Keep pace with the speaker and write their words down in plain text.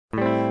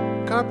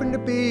Carpenter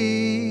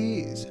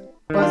Bees,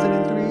 buzzing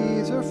in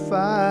 3s or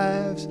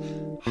 5s,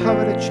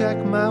 hover to check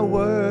my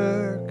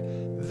work.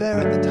 They're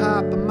at the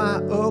top of my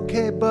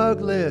OK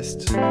bug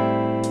list.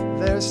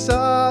 There's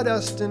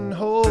sawdust and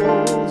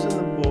holes in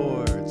the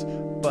boards,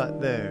 but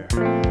they're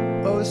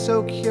oh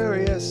so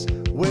curious.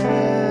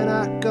 We're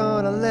not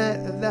gonna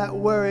let that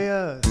worry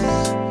us.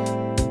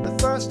 The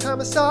first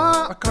time I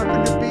saw a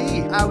carpenter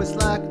bee, I was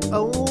like,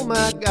 oh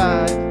my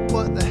god,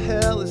 what the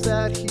hell is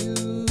that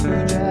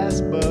huge ass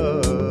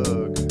bug?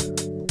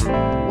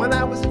 When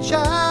I was a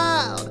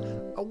child,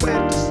 I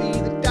went to see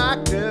the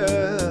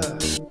doctor,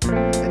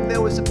 and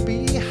there was a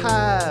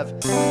beehive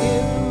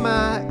in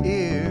my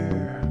ear.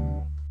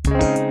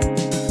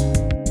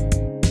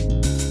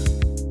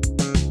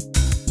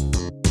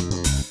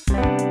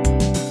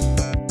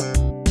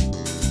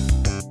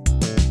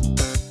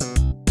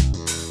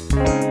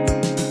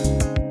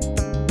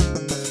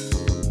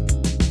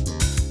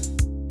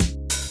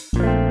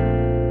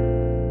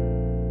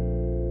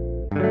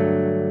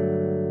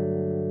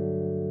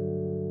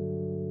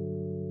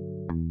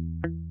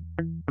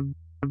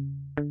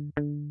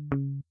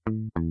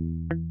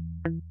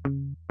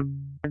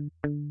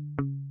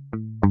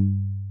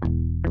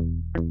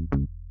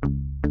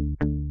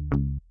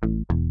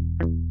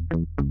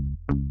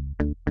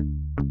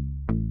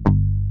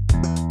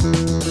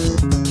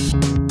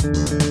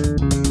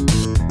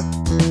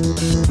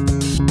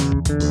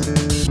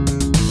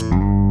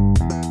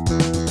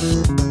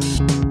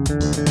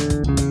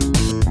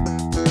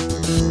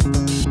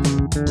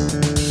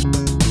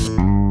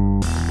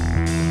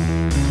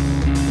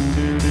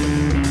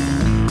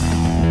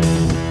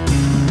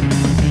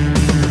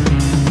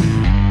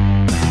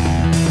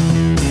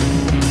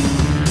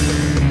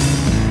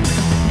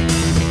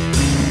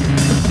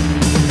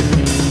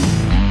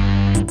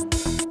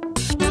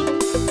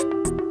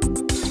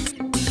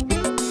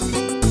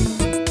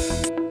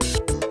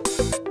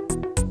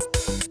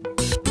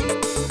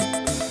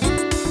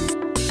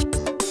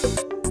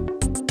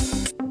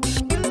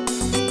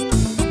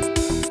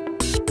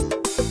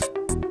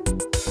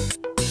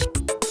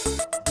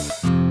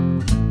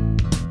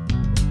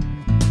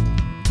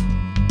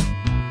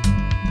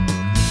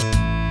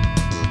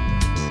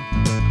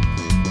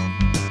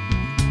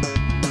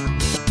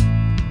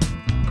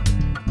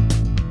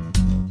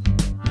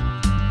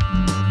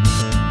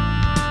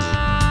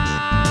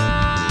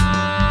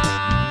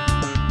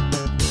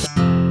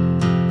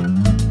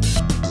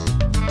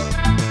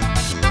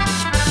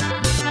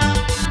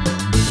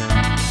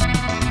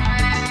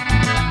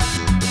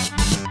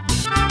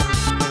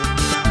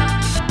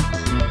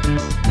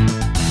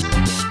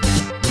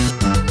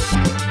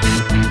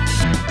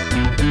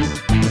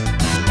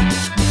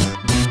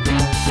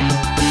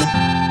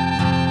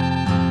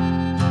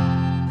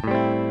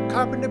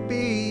 Carpenter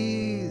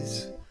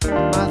bees,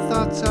 my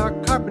thoughts are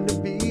carpenter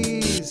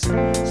bees,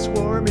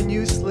 swarming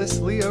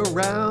uselessly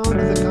around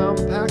the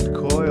compact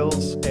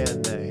coils,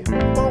 and they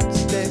won't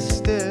stay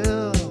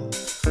still,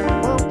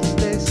 won't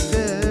stay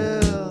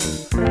still,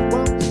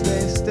 won't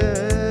stay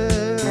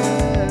still.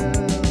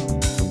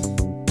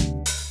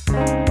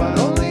 But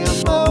only a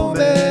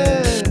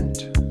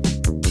moment,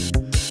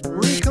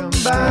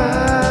 recombine,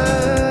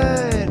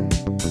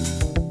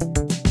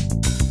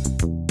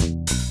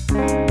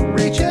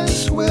 reach and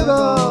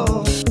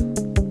swivel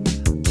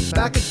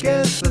back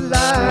against the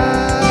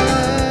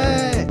light.